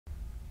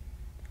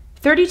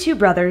32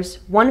 brothers,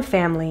 one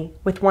family,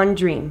 with one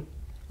dream.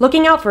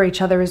 Looking out for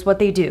each other is what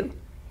they do.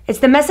 It's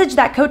the message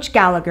that Coach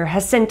Gallagher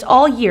has sent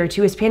all year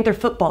to his Panther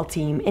football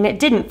team, and it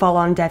didn't fall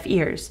on deaf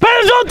ears.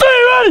 Panthers on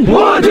three, ready?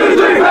 1, 2, 3,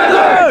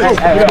 Panthers!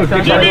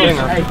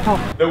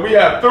 That we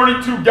have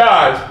 32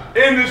 guys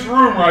in this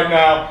room right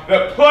now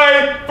that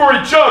play for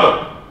each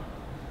other.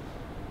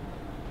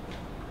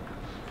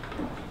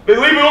 They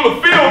leave it on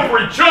the field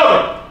for each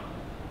other.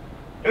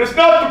 And it's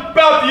not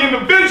about the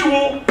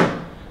individual,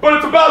 but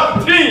it's about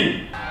the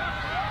team.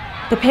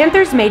 The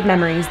Panthers made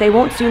memories they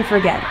won't soon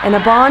forget, and a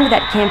bond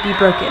that can't be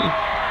broken.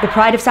 The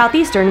Pride of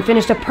Southeastern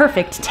finished a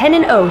perfect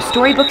 10-0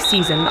 storybook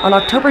season on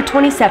October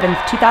 27,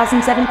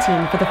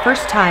 2017 for the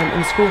first time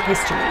in school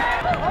history.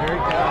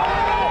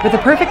 With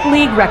a perfect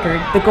league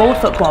record, the gold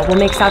football will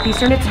make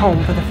Southeastern its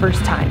home for the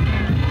first time.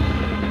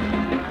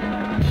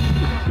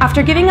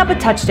 After giving up a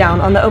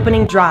touchdown on the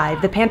opening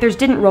drive, the Panthers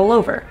didn't roll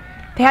over.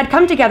 They had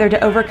come together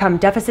to overcome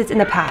deficits in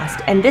the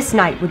past, and this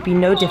night would be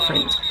no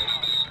different.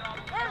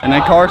 And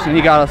then Carson,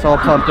 he got us all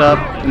pumped up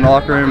in the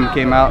locker room and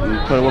came out and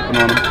put a whooping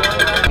on him.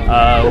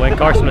 When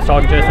Carson was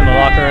talking to us in the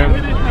locker room,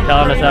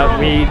 telling us that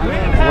we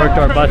worked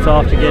our butts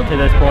off to get to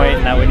this point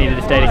and that we needed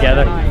to stay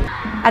together.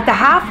 At the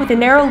half, with a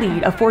narrow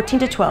lead of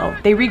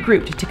 14-12, they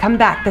regrouped to come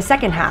back the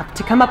second half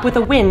to come up with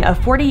a win of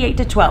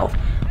 48-12,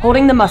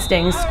 holding the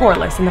Mustangs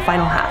scoreless in the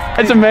final half.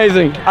 It's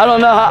amazing. I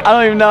don't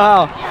even know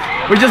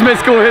how. We just made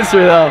school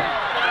history though.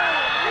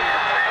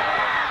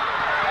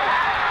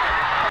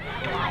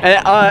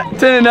 And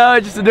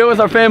 10-0, just to do it with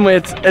our family,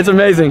 it's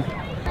amazing.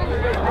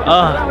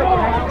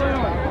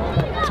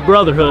 It's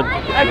brotherhood.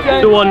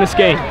 Who won this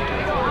game?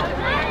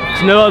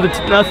 There's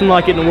nothing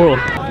like it in the world.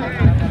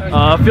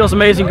 It feels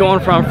amazing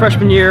going from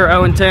freshman year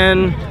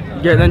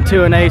 0-10, getting then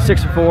 2-8,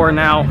 6-4, and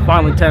now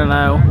finally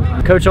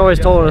 10-0. Coach always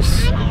told us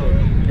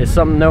it's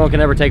something no one can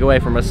ever take away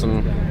from us,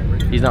 and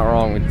he's not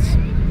wrong. It's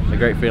a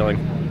great feeling.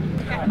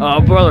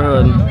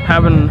 Brotherhood,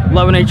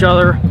 loving each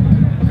other,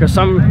 because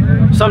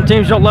some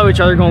teams don't love each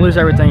other, going to lose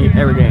everything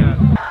every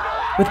game.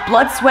 With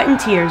blood, sweat, and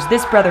tears,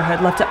 this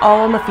brotherhood left it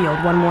all on the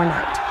field one more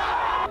night.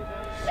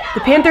 The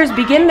Panthers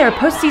begin their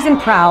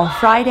postseason prowl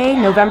Friday,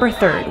 November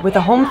 3rd, with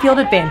a home field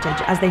advantage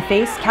as they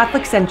face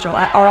Catholic Central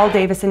at R.L.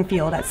 Davison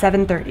Field at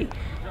 7:30.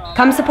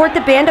 Come support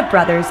the band of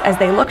brothers as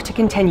they look to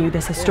continue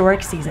this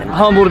historic season.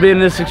 Humble to be in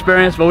this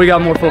experience, but we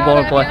got more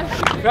football to play.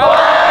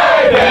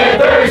 Fight,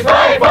 Panthers,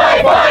 fight,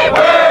 fight, fight,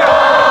 we're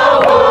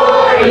all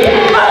for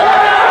you!